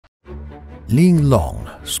Linglong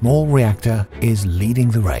small reactor is leading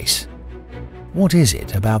the race. What is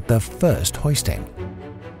it about the first hoisting?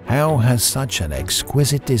 How has such an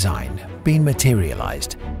exquisite design been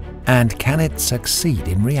materialized? And can it succeed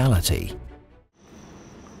in reality?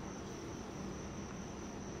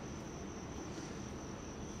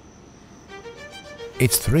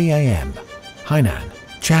 It's 3 a.m. Hainan,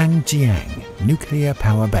 Changjiang Nuclear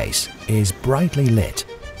Power Base is brightly lit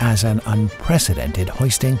as an unprecedented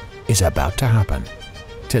hoisting is about to happen.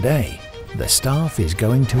 Today, the staff is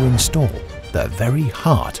going to install the very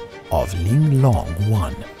heart of Linglong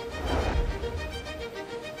 1.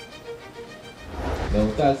 然后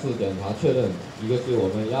再次检查确认，一个是我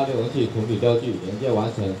们压力容器同体吊具连接完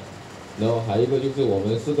成，然后还有一个就是我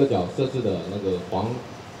们4个角设置的那个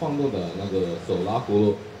晃动的那个手拉葫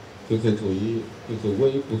芦，就是处于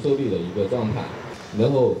微不受力的一个状态。然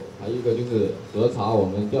后还有一个就是核查我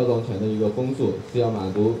们吊装前的一个风速是要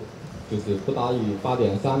满足，就是不大于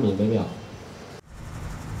8.3米每秒。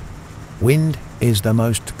 Wind is the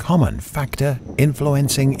most common factor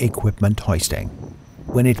influencing equipment hoisting.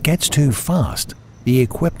 When it gets too fast, the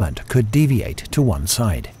equipment could deviate to one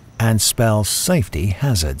side and spell safety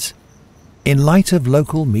hazards. In light of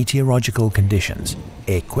local meteorological conditions,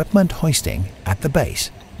 equipment hoisting at the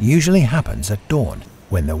base usually happens at dawn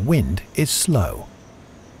when the wind is slow.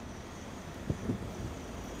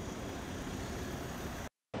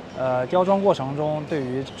 吊装过程中对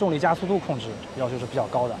于重力加速度控制要求是比较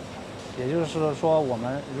高的，也就是说，我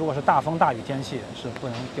们如果是大风大雨天气是不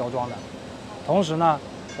能吊装的。同时呢，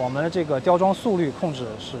我们这个吊装速率控制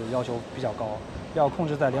是要求比较高，要控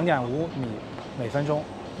制在0.5米每分钟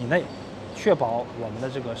以内，确保我们的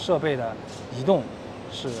这个设备的移动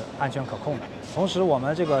是安全可控的。同时，我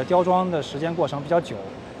们这个吊装的时间过程比较久，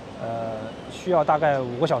需要大概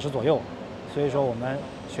5个小时左右，所以说我们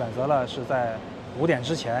选择了是在5点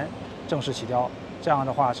之前正式起吊，这样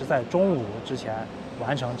的话是在中午之前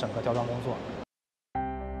完成整个吊装工作。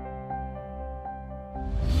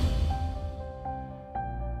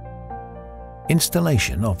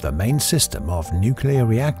 Installation of the main system of nuclear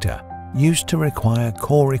reactor used to require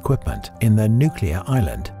core equipment in the nuclear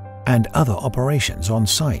island and other operations on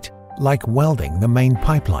site, like welding the main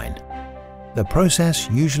pipeline. The process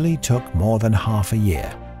usually took more than half a year,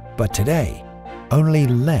 but today, only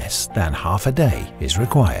less than half a day is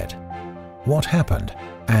required. What happened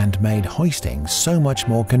and made hoisting so much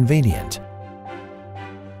more convenient?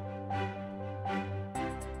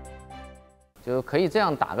 就可以这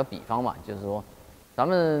样打个比方嘛，就是说，咱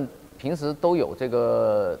们平时都有这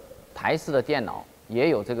个台式的电脑，也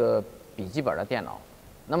有这个笔记本的电脑。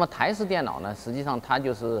那么台式电脑呢，实际上它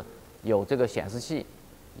就是有这个显示器，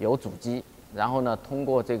有主机，然后呢，通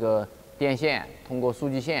过这个电线，通过数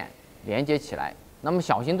据线连接起来。那么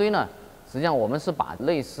小型堆呢，实际上我们是把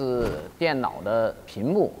类似电脑的屏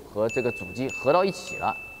幕和这个主机合到一起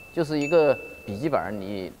了，就是一个笔记本，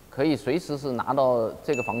你可以随时是拿到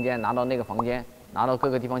这个房间，拿到那个房间，拿到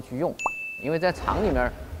各个地方去用。因为在厂里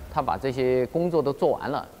面，他把这些工作都做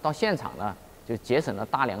完了，到现场呢，就节省了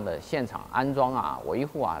大量的现场安装啊、维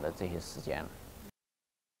护啊的这些时间了。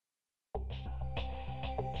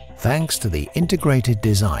 Thanks to the integrated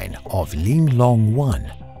design of Linglong 1,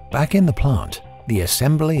 back in the plant, the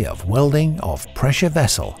assembly of welding of pressure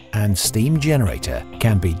vessel and steam generator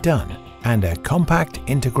can be done, and a compact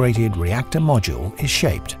integrated reactor module is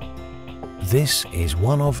shaped. This is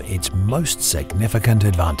one of its most significant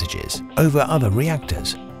advantages over other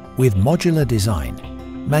reactors. With modular design,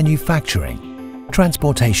 manufacturing,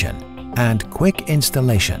 transportation, and quick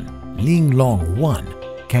installation, Linglong 1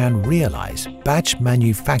 can realize batch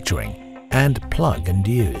manufacturing and plug and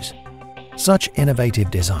use. Such innovative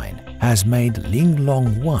design has made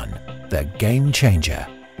Linglong 1 the game changer,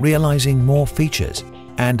 realizing more features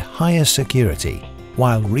and higher security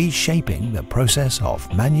while reshaping the process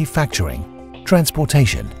of manufacturing,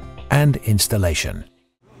 transportation, and installation.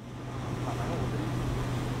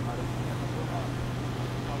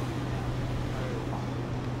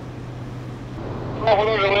 活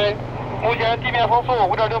动指挥，目前地面风速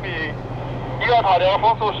5.6米，一个塔梁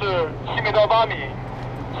风速是7米到8米。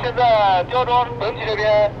现在吊装本体这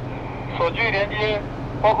边手距连接，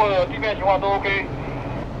包括地面情况都 OK，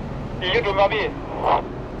 已经准备完毕。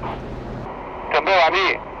准备完毕，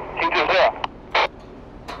请指示。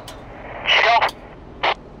起吊。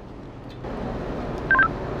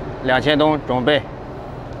2000吨准备。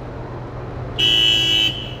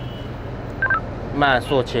慢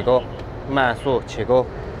速起钩。 慢速起钩。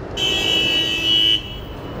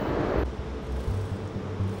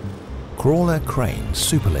Crawler crane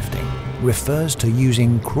superlifting refers to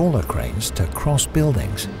using crawler cranes to cross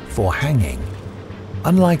buildings for hanging.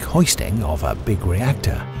 Unlike hoisting of a big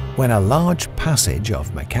reactor, when a large passage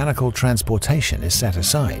of mechanical transportation is set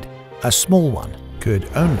aside, a small one could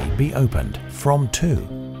only be opened from two.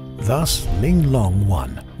 Thus, Linglong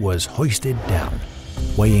 1 was hoisted down.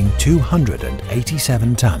 Weighing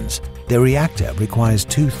 287 tons, the reactor requires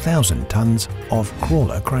 2,000 tons of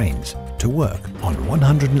crawler cranes to work on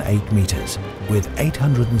 108 meters with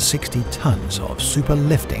 860 tons of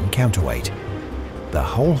superlifting counterweight. The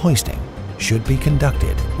whole hoisting should be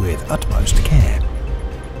conducted with utmost care.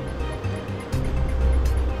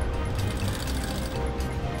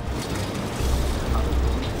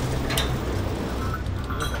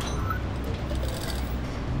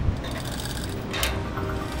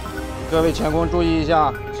 各位前工注意一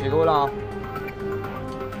下，起钩了啊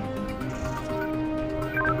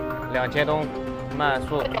！2000东，慢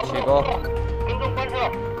速起钩。跟踪观测。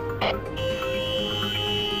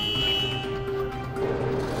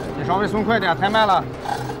你稍微松快点，太慢了。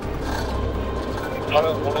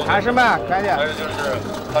还是慢，快点。还有就是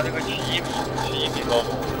它这个是1米高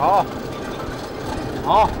度。好。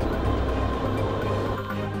好。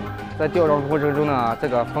 在吊装过程中呢，这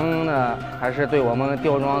个风呢还是对我们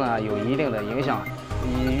吊装呢有一定的影响。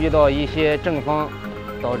你遇到一些正风，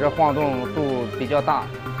导致晃动度比较大。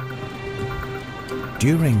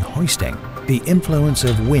During hoisting, the influence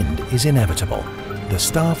of wind is inevitable. The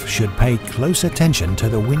staff should pay close attention to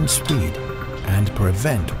the wind speed and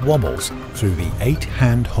prevent wobbles through the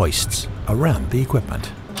 8-hand hoists around the equipment.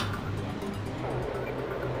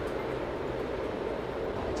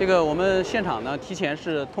 这个我们现场呢，提前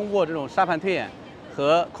是通过这种沙盘推演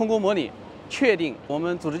和空工模拟，确定我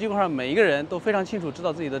们组织机构上每一个人都非常清楚知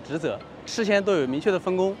道自己的职责，事先都有明确的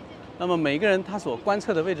分工。那么每一个人他所观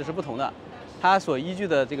测的位置是不同的，他所依据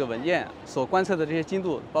的这个文件所观测的这些精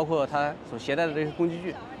度，包括他所携带的这些工具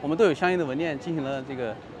具，我们都有相应的文件进行了这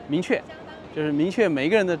个明确，就是明确每一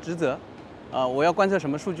个人的职责。我要观测什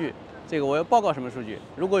么数据，这个我要报告什么数据，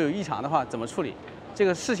如果有异常的话怎么处理，这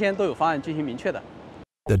个事先都有方案进行明确的。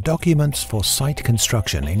 The documents for site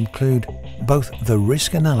construction include both the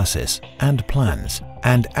risk analysis and plans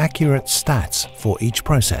and accurate stats for each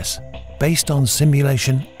process, based on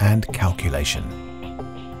simulation and calculation.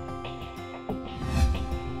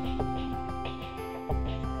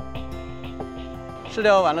 试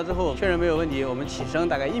吊完了之后，确认没有问题，我们起升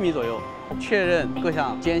大概1米左右，确认各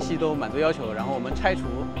项间隙都满足要求，然后我们拆除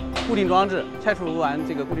固定装置。拆除完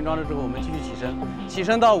这个固定装置之后，我们继续起升。起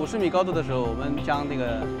升到50米高度的时候，我们将这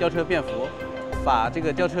个吊车变幅，把这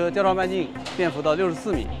个吊装半径变幅到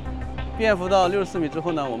64米。变幅到64米之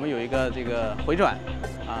后呢，我们有一个这个回转，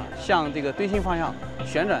向这个堆芯方向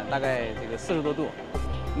旋转大概这个40多度。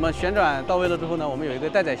那么旋转到位了之后呢，我们有一个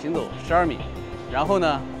待载行走12米，然后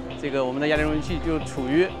呢。 这个我们的压力容积器就处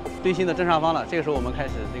于堆芯的正上方了。这个时候我们开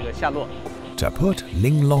始这个下落。To put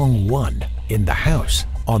Linglong 1 in the house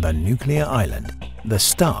on the nuclear island, the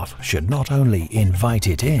staff should not only invite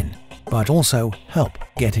it in, but also help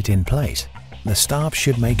get it in place. The staff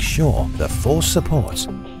should make sure the force supports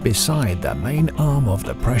beside the main arm of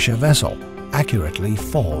the pressure vessel accurately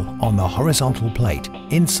fall on the horizontal plate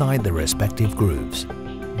inside the respective grooves.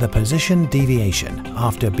 The position deviation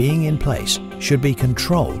after being in place should be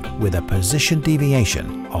controlled with a position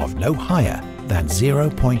deviation of no higher than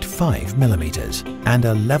 0.5 millimeters and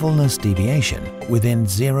a levelness deviation within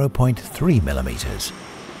 0.3 millimeters.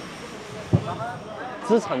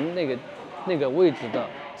 支撑那个位置的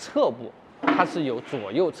侧部，它是有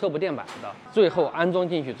左右侧部垫板的。最后安装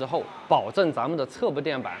进去之后，保证咱们的侧部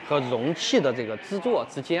垫板和容器的这个支座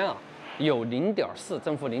之间有0.4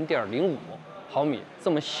正负0.05。 毫米这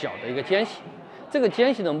么小的一个间隙，这个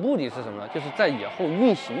间隙的目的是什么呢？就是在以后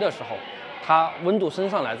运行的时候，它温度升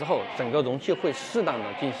上来之后，整个容器会适当的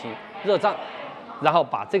进行热胀，然后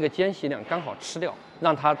把这个间隙量刚好吃掉，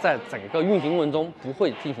让它在整个运行过程中不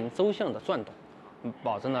会进行周向的转动，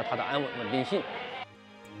保证了它的安稳稳定性。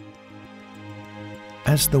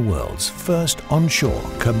 As the world's first onshore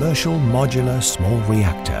commercial modular small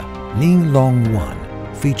reactor, Linglong 1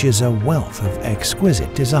 features a wealth of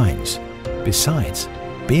exquisite designs. Besides,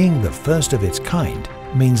 being the first of its kind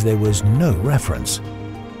means there was no reference.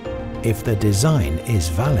 If the design is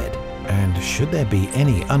valid, and should there be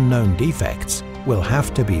any unknown defects, will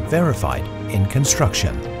have to be verified in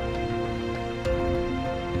construction.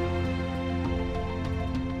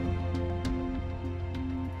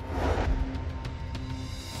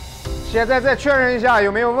 现在再确认一下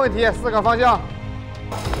有没有问题，4个方向。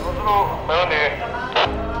有思路，没问题。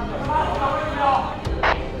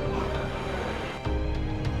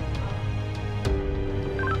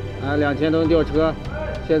 2000吨吊车，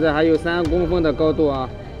现在还有3公分的高度啊，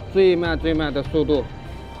最慢的速度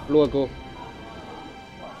落钩。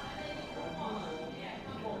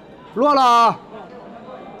落了。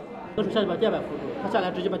都是下去把电板扶住，他下来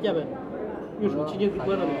直接把电板用手轻轻给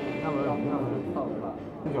关了。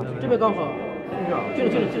这边刚好，进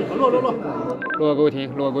了，落。落给我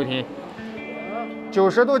停。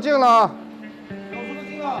90度进了。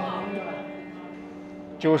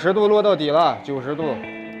90度落到底了，90度。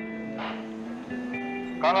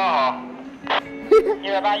刚刚好。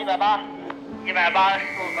180度刚好。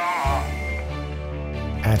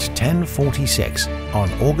At 10:46 on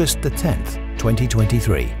August the 10th,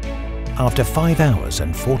 2023, after 5 hours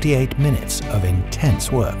and 48 minutes of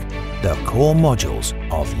intense work, the core modules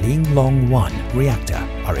of Linglong 1 reactor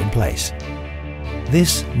are in place.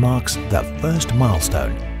 This marks the first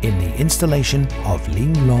milestone in the installation of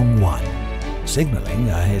Linglong 1, signaling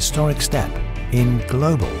a historic step in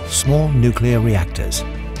global small nuclear reactors,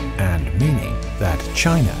 and meaning that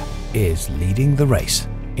China is leading the race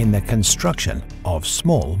in the construction of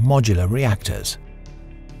small modular reactors.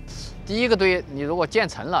 第一个堆你如果建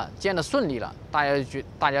成了，建得顺利了，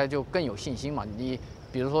大家就更有信心嘛。你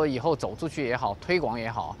比如说以后走出去也好，推广也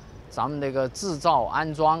好，咱们这个制造、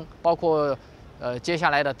安装，包括接下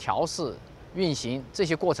来的调试、运行这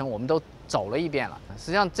些过程，我们都走了一遍了。实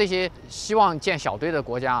际上，这些希望建小堆的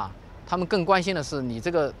国家啊，他们更关心的是你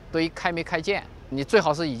这个堆开没开建，你最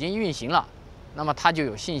好是已经运行了，那么他就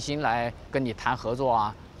有信心来跟你谈合作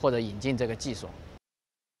啊，或者引进这个技术。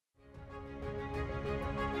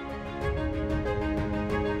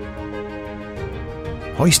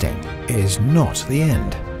Hoisting is not the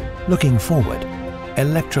end. Looking forward,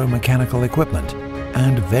 electromechanical equipment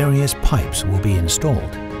and various pipes will be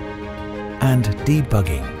installed. And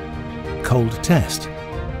debugging, cold test,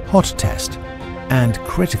 hot test, and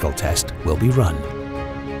critical test will be run.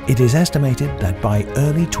 It is estimated that by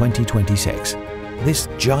early 2026, this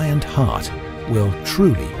giant heart will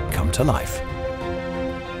truly come to life.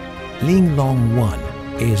 Linglong 1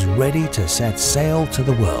 is ready to set sail to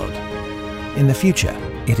the world. In the future,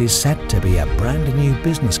 it is set to be a brand new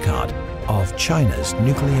business card of China's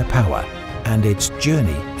nuclear power and its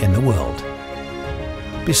journey in the world.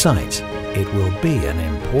 Besides, it will be an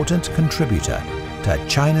important contributor to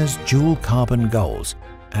China's dual carbon goals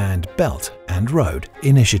and Belt and Road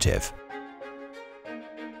Initiative.